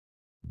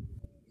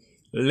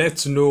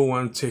Let no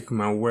one take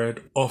my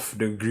word off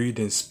the grid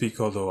and speak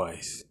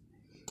otherwise.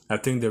 I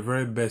think the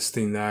very best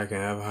thing that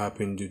can ever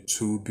happen to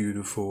two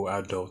beautiful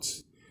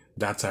adults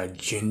that are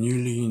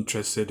genuinely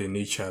interested in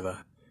each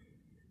other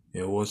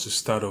and wants to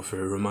start off a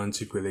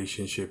romantic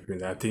relationship.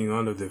 And I think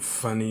one of the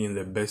funny and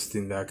the best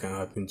thing that can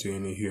happen to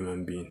any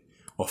human being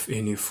of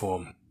any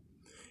form.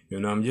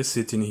 I'm just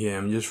sitting here,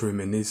 I'm just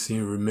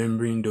reminiscing,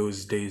 remembering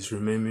those days,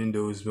 remembering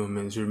those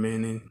moments,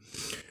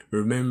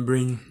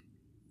 remembering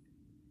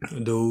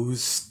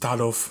those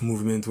start off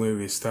movement when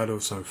we start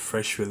off some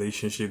fresh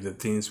relationship, the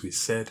things we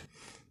said,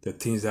 the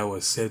things that were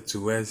said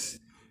to us,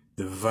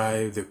 the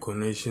vibe, the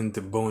connection,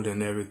 the bond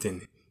and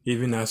everything.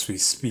 Even as we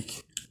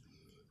speak,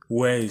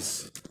 where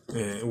is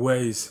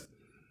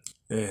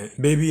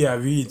baby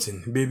have you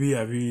eaten? Baby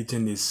have you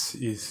eaten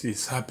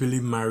is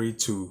happily married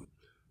to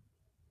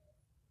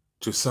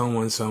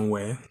someone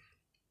somewhere.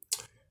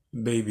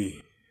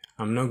 Baby,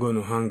 I'm not going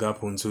to hang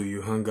up until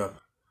you hang up.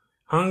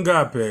 Hang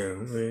up,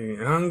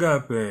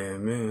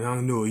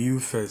 man. No, you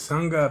first.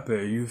 Hang up,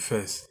 you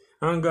first.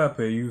 Hang up,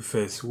 you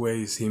first. Where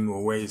is him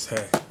or where is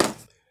her?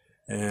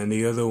 And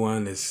the other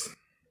one is,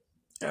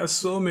 there are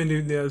so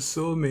many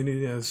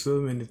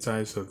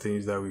types of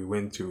things that we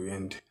went through,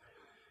 and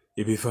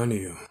it'd be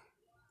funny.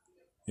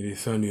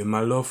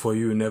 My love for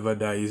you will never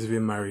die. He's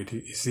even married.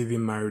 He's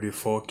even married with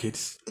 4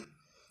 kids.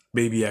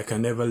 Baby, I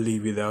can never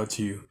live without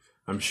you.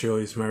 I'm sure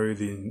he's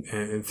married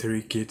in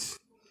 3 kids.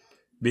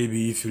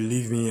 Baby, if you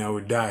leave me, I will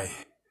die.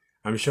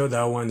 I'm sure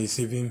that one is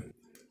even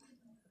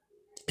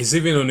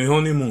on the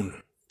honeymoon.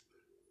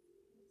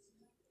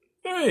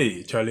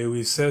 Hey, Charlie,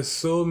 we said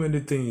so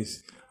many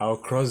things. I'll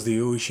cross the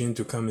ocean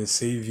to come and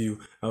save you.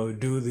 I'll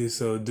do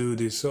this, all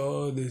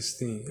this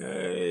thing.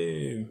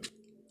 Hey.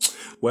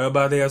 Well,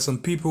 but there are some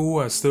people who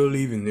are still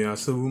living. They are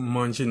still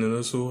munching and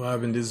also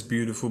having this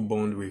beautiful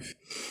bond with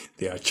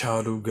their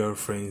childhood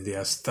girlfriends. They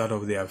are start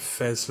of their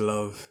first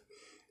love,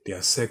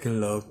 their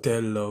second love,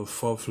 third love,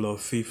 fourth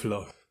love, fifth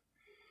love.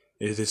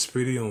 It is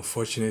pretty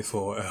unfortunate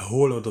for a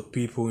whole lot of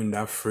people in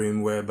that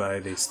frame whereby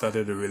they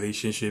started a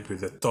relationship with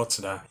the thoughts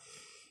that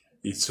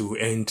it will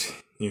end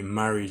in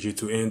marriage,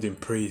 it will end in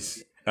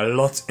praise. A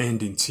lot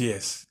end in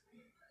tears.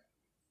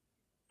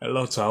 A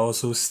lot are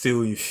also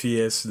still in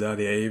fears that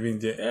they are even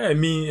there.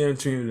 Me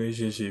entering a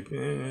relationship.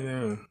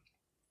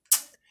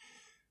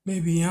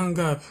 Maybe hang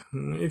up.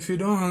 If you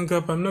don't hang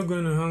up, I'm not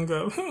going to hang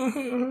up.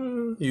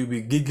 You'll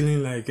be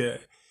giggling like,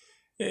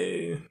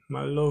 hey,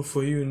 my love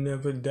for you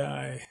never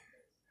die.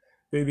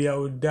 Baby, I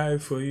will die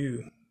for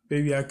you.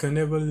 Baby, I can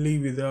never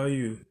live without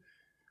you.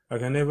 I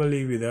can never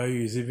live without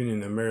you. He's even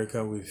in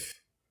America with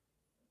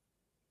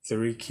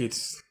 3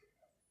 kids.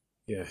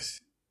 Yes.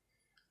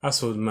 As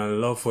for my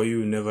love for you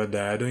will never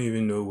die, I don't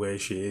even know where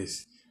she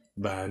is,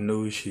 but I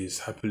know she's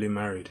happily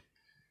married.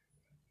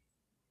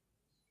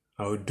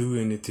 I'll do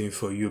anything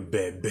for you,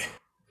 baby.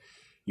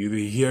 You'll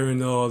be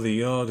hearing all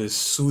the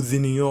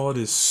soothing and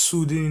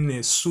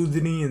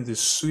the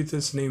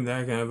sweetest name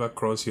that can ever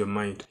cross your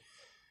mind.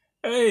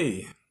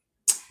 Hey,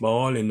 but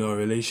all in all,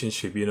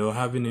 relationship,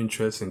 having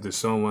interest into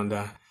someone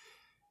that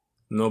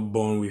not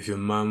born with your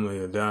mom or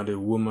your dad, a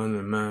woman,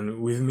 a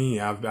man. With me,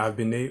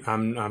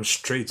 I'm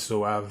straight,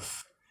 so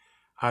I've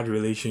had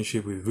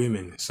relationship with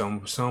women.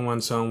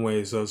 Someone somewhere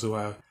is also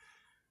have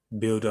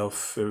built up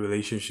a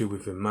relationship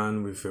with a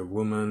man, with a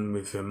woman,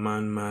 with a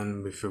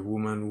man, with a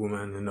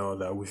woman, and all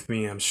that. With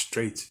me, I'm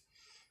straight.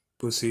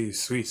 Pussy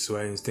is sweet, so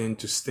I intend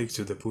to stick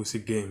to the pussy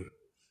game.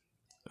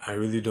 I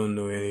really don't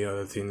know any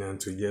other thing than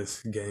to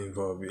just get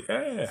involved with.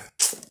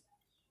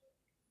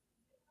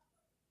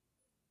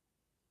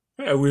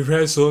 Yeah, we've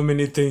heard so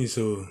many things,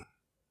 so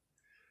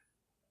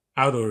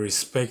out of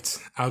respect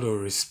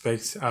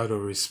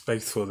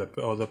for the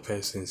other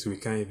persons, we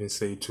can't even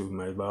say too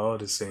much, but all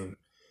the same,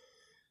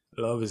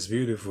 love is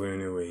beautiful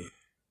anyway.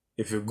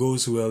 If it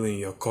goes well in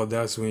your court,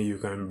 that's when you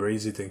can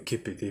embrace it and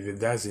keep it. If it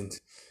doesn't,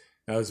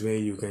 that's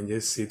when you can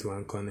just sit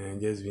one corner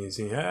and just be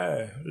saying,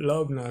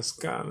 love not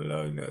scam,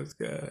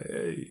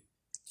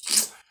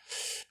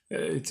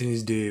 hey,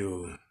 things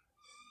do,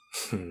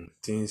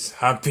 things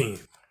happen.